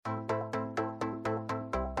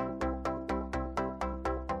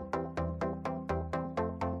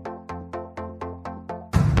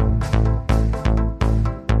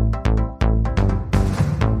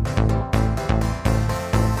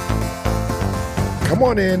Come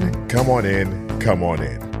on in, come on in, come on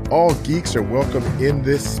in. All geeks are welcome in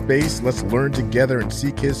this space. Let's learn together and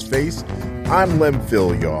seek his face. I'm Lem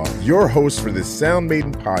Phil, your host for this Sound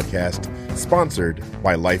Maiden podcast, sponsored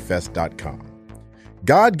by LifeVest.com.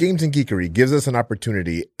 God, Games, and Geekery gives us an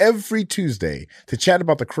opportunity every Tuesday to chat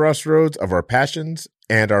about the crossroads of our passions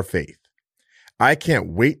and our faith. I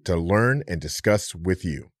can't wait to learn and discuss with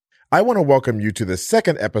you. I want to welcome you to the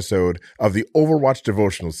second episode of the Overwatch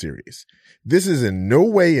devotional series. This is in no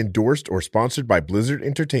way endorsed or sponsored by Blizzard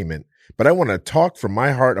Entertainment, but I want to talk from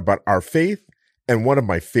my heart about our faith and one of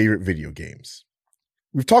my favorite video games.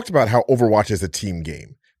 We've talked about how Overwatch is a team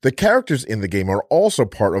game. The characters in the game are also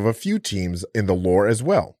part of a few teams in the lore as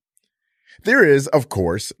well. There is, of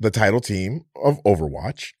course, the title team of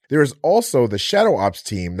Overwatch. There is also the Shadow Ops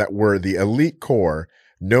team that were the elite core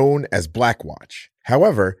known as Blackwatch.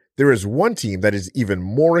 However, there is one team that is even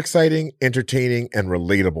more exciting, entertaining, and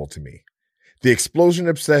relatable to me. The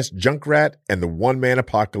explosion-obsessed Junkrat and the one-man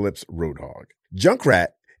apocalypse Roadhog. Junkrat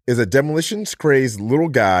is a demolitions-crazed little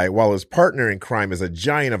guy while his partner in crime is a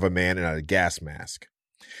giant of a man in a gas mask.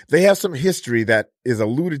 They have some history that is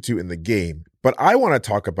alluded to in the game, but I want to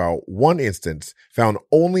talk about one instance found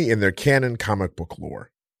only in their canon comic book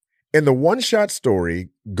lore. In the one-shot story,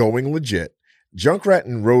 Going Legit, Junkrat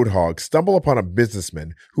and Roadhog stumble upon a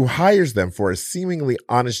businessman who hires them for a seemingly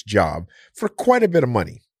honest job for quite a bit of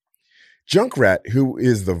money. Junkrat, who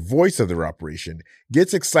is the voice of their operation,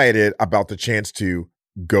 gets excited about the chance to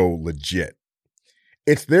go legit.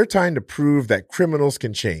 It's their time to prove that criminals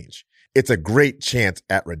can change. It's a great chance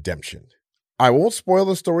at redemption. I won't spoil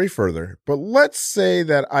the story further, but let's say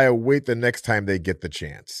that I await the next time they get the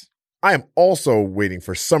chance. I am also waiting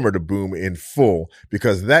for summer to boom in full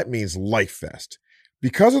because that means LifeFest.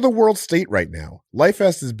 Because of the world state right now,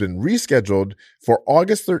 LifeFest has been rescheduled for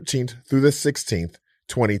August 13th through the 16th,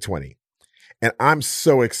 2020. And I'm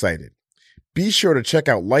so excited. Be sure to check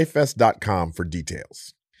out LifeVest.com for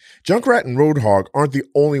details. Junkrat and Roadhog aren't the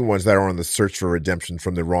only ones that are on the search for redemption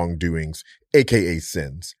from their wrongdoings, aka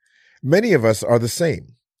sins. Many of us are the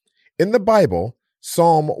same. In the Bible,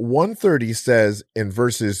 Psalm 130 says in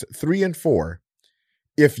verses 3 and 4,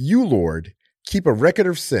 "If you, Lord, keep a record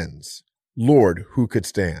of sins, Lord, who could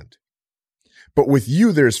stand? But with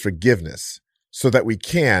you there is forgiveness, so that we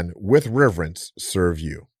can, with reverence, serve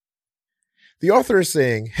you." The author is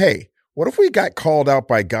saying, hey, what if we got called out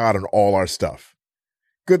by God on all our stuff?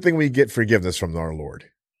 Good thing we get forgiveness from our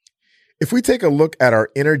Lord. If we take a look at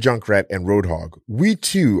our inner Junkrat and Roadhog, we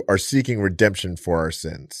too are seeking redemption for our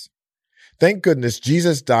sins. Thank goodness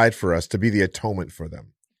Jesus died for us to be the atonement for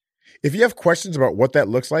them. If you have questions about what that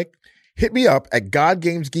looks like, hit me up at God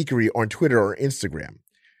Games Geekery on Twitter or Instagram.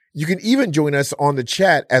 You can even join us on the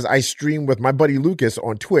chat as I stream with my buddy Lucas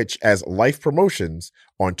on Twitch as Life Promotions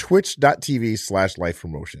on twitch.tv/Life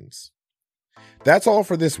Promotions. That's all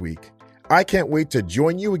for this week. I can't wait to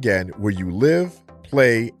join you again where you live,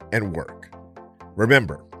 play, and work.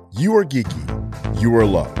 Remember, you are geeky, you are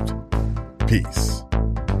loved. Peace.